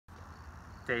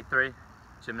Day 3,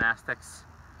 gymnastics.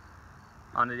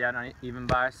 On the uneven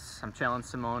bars, I'm trailing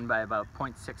Simone by about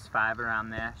 0.65 around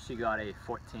there. She got a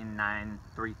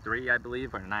 14.933, I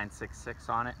believe, or 9.66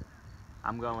 on it.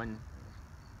 I'm going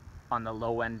on the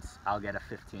low end, I'll get a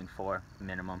 15.4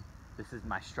 minimum. This is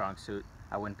my strong suit.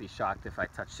 I wouldn't be shocked if I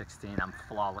touch 16. I'm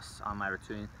flawless on my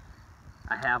routine.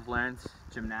 I have learned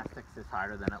gymnastics is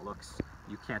harder than it looks.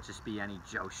 You can't just be any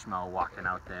Joe Schmo walking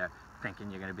out there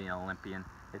thinking you're going to be an Olympian.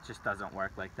 It just doesn't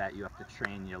work like that. You have to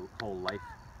train your whole life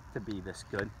to be this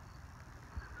good.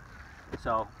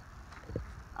 So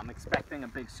I'm expecting a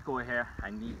big score here. I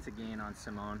need to gain on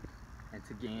Simone, and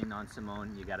to gain on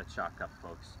Simone you got to chalk up,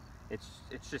 folks. It's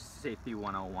just safety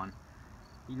 101.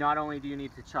 Not only do you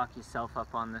need to chalk yourself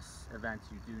up on this event,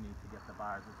 you do need to get the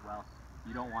bars as well.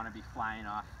 You don't want to be flying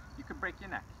off. You could break your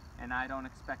neck, and I don't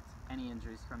expect any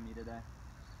injuries from me today.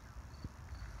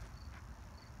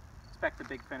 Expect a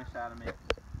big finish out of me.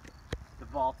 The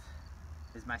vault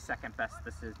is my second best.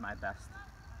 This is my best.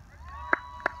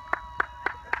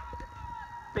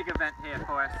 Big event here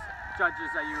for us. Judges,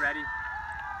 are you ready?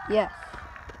 Yes.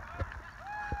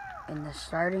 In the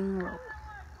starting rope.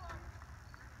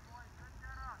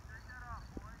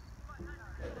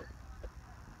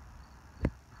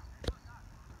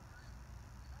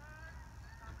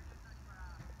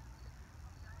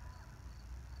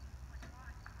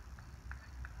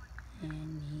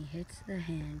 And he hits the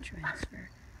hand transfer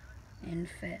and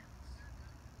fails.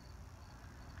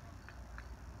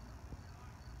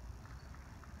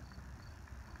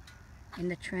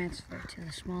 And the transfer to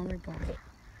the smaller bar.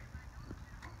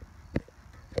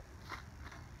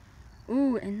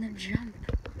 Ooh, and the jump.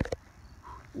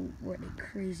 Ooh, what a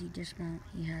crazy dismount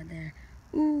he had there.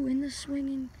 Ooh, and the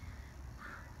swinging.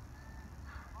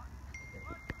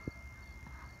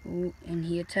 Ooh, and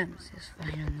he attempts his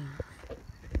final move.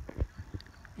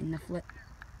 And the flip.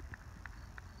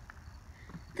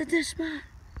 The dismount.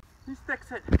 He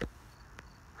sticks it.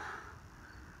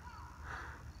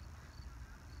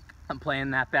 I'm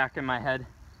playing that back in my head.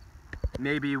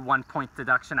 Maybe 1 point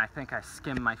deduction. I think I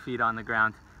skimmed my feet on the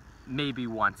ground. Maybe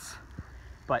once.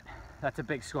 But that's a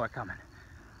big score coming.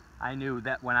 I knew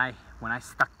that when I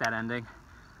stuck that ending,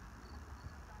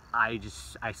 I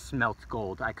smelt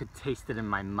gold. I could taste it in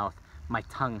my mouth. My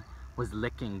tongue was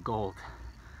licking gold.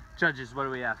 Judges, what do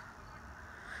we have?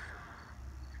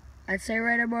 I'd say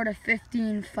right about a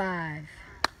 15.5.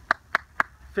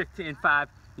 15.5.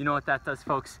 You know what that does,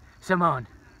 folks? Simone,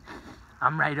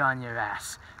 I'm right on your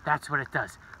ass. That's what it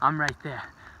does. I'm right there.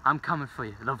 I'm coming for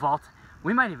you. The vault,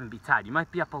 we might even be tied. You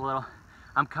might be up a little.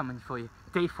 I'm coming for you.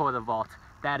 Day 4, the vault.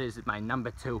 That is my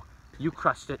number 2. You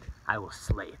crushed it. I will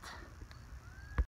slay it.